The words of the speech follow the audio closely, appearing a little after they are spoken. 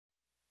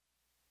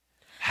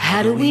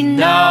How do we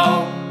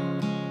know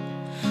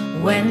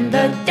when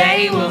the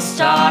day will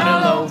start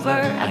all over?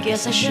 I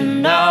guess I should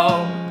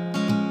know.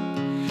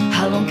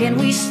 How long can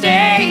we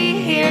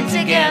stay here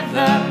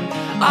together?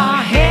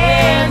 Our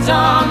heads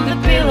on the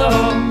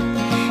pillow,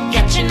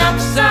 catching up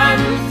sun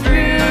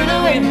through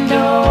the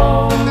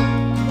window.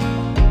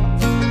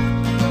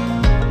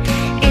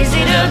 Is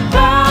it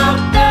about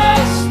the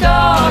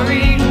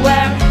story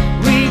where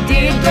we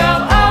did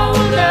grow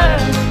older?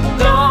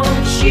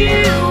 Don't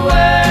you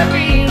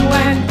worry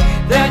when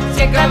the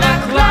tick of the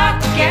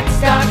clock gets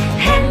stuck.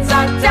 Hands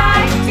are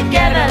tied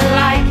together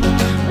like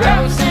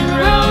rows and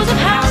rows of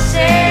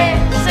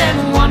houses,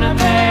 and one of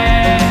them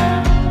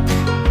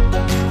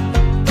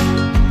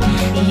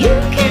you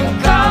can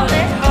call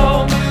it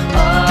home. Oh,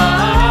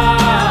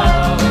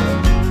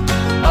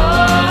 oh,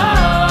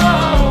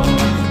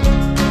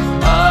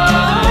 oh,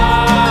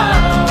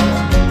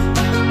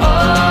 oh.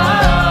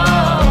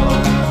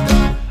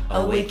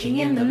 Awaking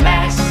in the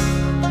mess,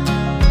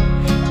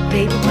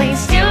 paper plane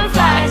still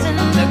flies in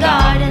the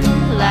garden,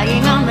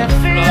 lying on the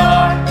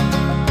floor.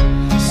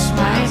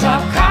 Smiles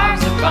of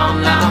cars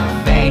upon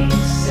our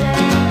faces.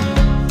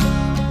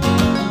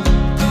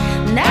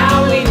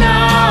 Now we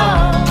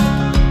know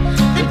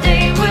the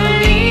day will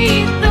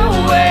lead the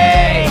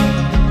way.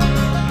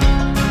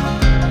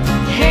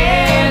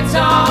 Heads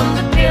on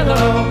the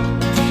pillow,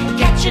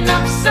 catching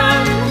up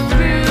sun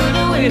through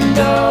the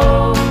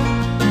window.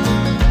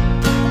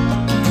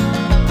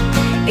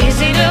 Is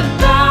it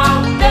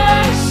about the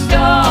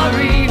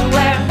story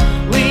where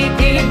we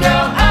did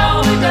grow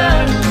older?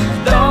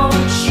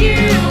 Don't you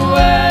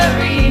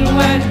worry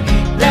when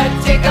the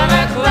tick on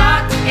the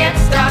clock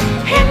gets stuck.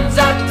 Hands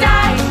are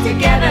tied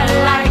together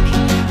like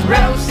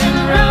rows and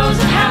rows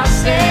of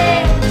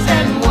houses,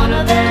 and one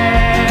of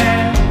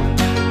them,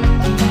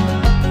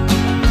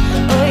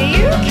 oh,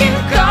 you can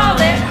call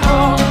it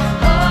home.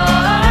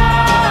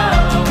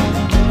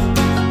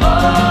 Oh, oh,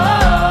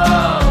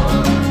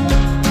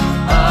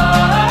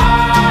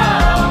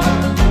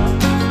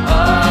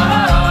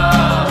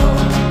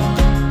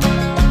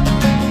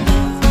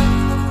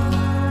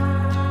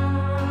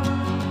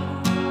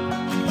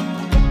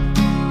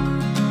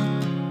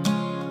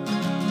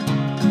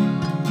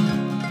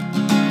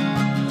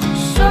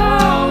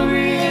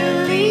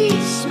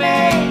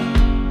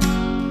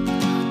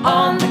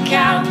 on the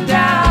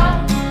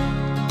countdown.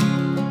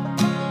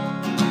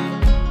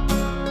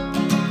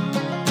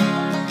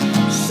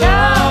 So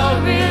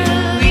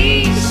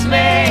release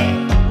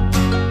me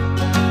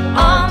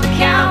on the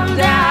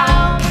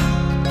countdown.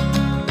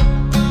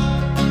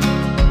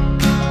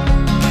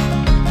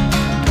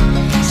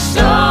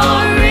 So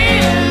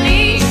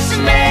release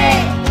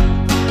me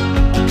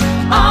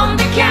on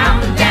the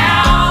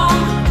countdown.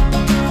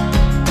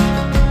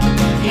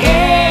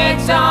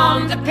 Heads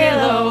on the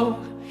pillow,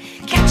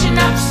 catching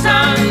up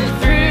sun